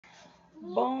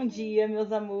Bom dia,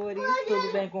 meus amores,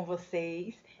 tudo bem com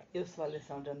vocês? Eu sou a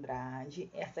Alessandra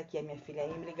Andrade, essa aqui é minha filha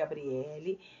Emily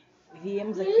Gabriele.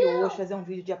 Viemos aqui hoje fazer um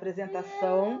vídeo de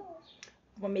apresentação,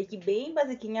 uma make bem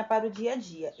basiquinha para o dia a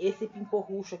dia. Esse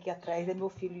pimporrucho aqui atrás é meu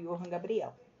filho Johan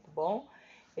Gabriel, tá bom?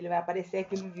 Ele vai aparecer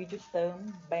aqui no vídeo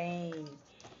também.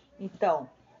 Então,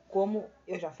 como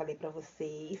eu já falei pra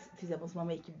vocês, fizemos uma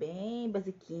make bem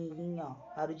basiquinha, ó,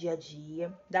 para o dia a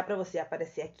dia. Dá pra você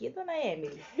aparecer aqui, dona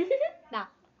Emily? Dá.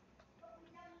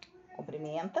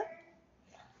 Cumprimenta.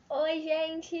 Oi,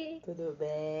 gente. Tudo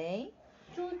bem?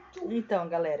 Tudo. Então,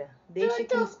 galera, deixa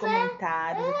aqui nos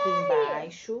comentários aqui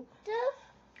embaixo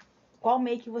qual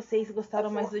make vocês gostaram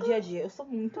mais do dia a dia. Eu sou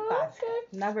muito básica.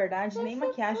 Na verdade, nem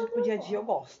maquiagem pro dia a dia eu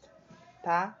gosto,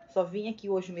 tá? Só vim aqui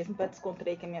hoje mesmo pra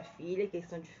descontrair com a minha filha,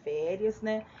 questão de férias,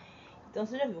 né? Então,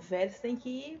 você já viu, férias tem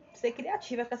que ser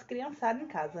criativa com as criançadas em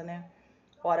casa, né?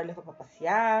 Hora levar pra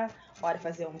passear, hora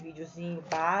fazer um videozinho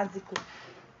básico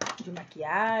de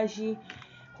maquiagem,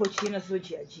 rotinas do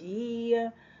dia a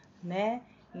dia, né?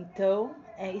 Então,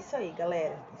 é isso aí,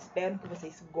 galera. Espero que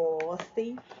vocês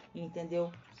gostem,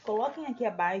 entendeu? Coloquem aqui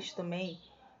abaixo também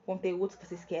conteúdos que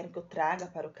vocês querem que eu traga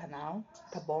para o canal,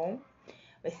 tá bom?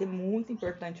 Vai ser muito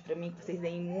importante para mim que vocês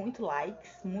deem muito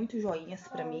likes, muito joinhas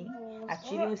para mim.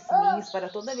 Ativem os sininhos para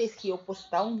toda vez que eu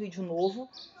postar um vídeo novo,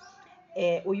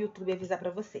 o YouTube avisar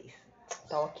para vocês,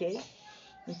 tá ok?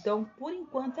 Então, por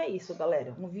enquanto é isso,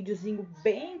 galera. Um videozinho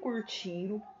bem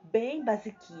curtinho, bem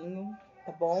basiquinho,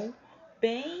 tá bom?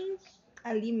 Bem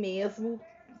ali mesmo,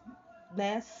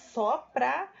 né? Só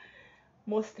pra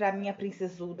mostrar minha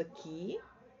princesuda aqui.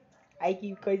 Ai,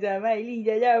 que coisa mais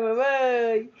linda, né,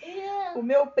 mamãe? O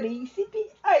meu príncipe.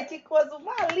 Ai, que coisa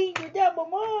mais linda, né,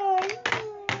 mamãe?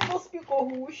 Nosso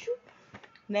picorrucho,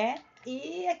 né?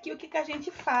 E aqui o que a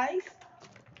gente faz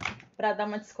pra dar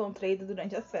uma descontraída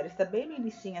durante as férias. Tá bem no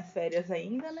início as férias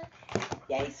ainda, né?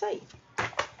 E é isso aí.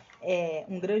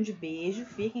 Um grande beijo,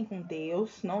 fiquem com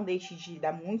Deus, não deixe de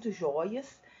dar muitos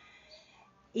joias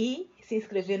e se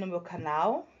inscrever no meu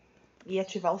canal e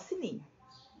ativar o sininho,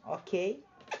 ok?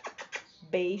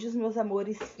 Beijos, meus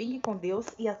amores, fiquem com Deus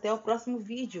e até o próximo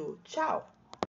vídeo. Tchau!